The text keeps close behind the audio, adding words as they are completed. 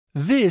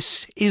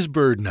This is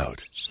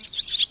BirdNote.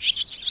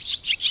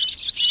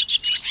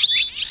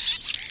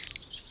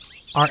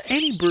 Are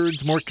any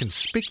birds more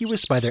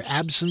conspicuous by their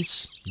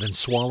absence than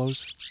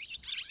swallows?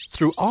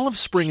 Through all of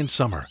spring and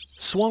summer,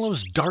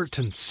 swallows dart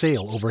and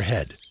sail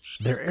overhead,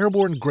 their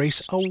airborne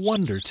grace a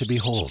wonder to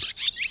behold.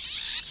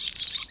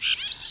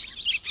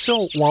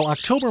 So, while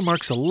October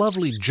marks a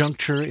lovely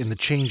juncture in the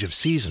change of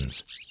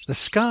seasons, the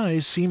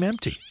skies seem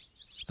empty.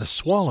 The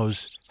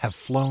swallows have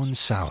flown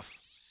south.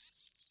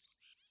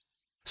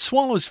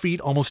 Swallows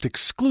feed almost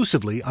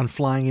exclusively on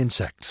flying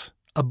insects,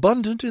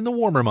 abundant in the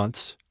warmer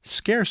months,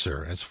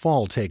 scarcer as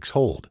fall takes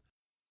hold.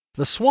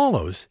 The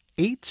swallows,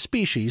 8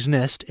 species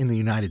nest in the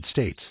United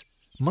States,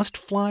 must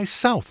fly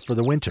south for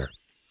the winter,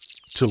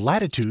 to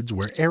latitudes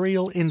where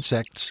aerial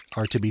insects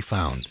are to be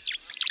found.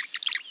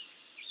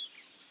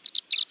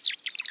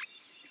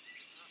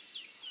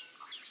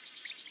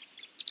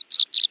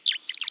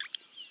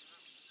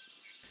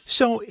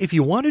 So, if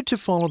you wanted to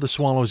follow the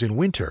swallows in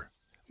winter,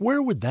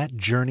 where would that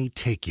journey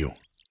take you?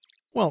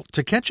 Well,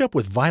 to catch up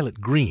with violet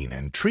green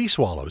and tree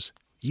swallows,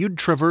 you'd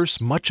traverse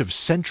much of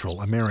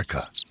Central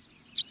America.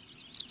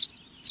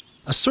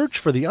 A search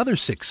for the other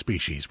 6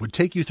 species would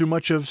take you through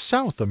much of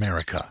South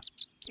America.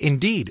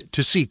 Indeed,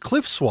 to see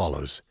cliff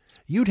swallows,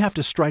 you'd have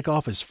to strike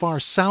off as far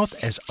south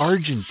as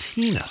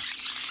Argentina.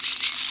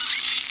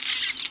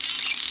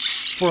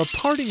 For a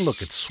parting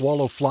look at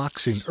swallow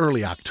flocks in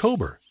early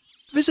October,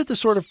 visit the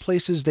sort of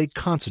places they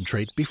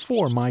concentrate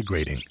before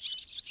migrating.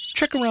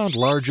 Check around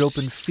large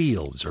open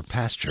fields or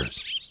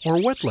pastures, or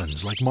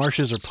wetlands like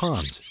marshes or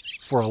ponds,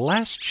 for a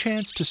last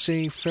chance to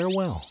say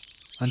farewell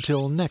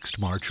until next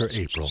March or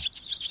April.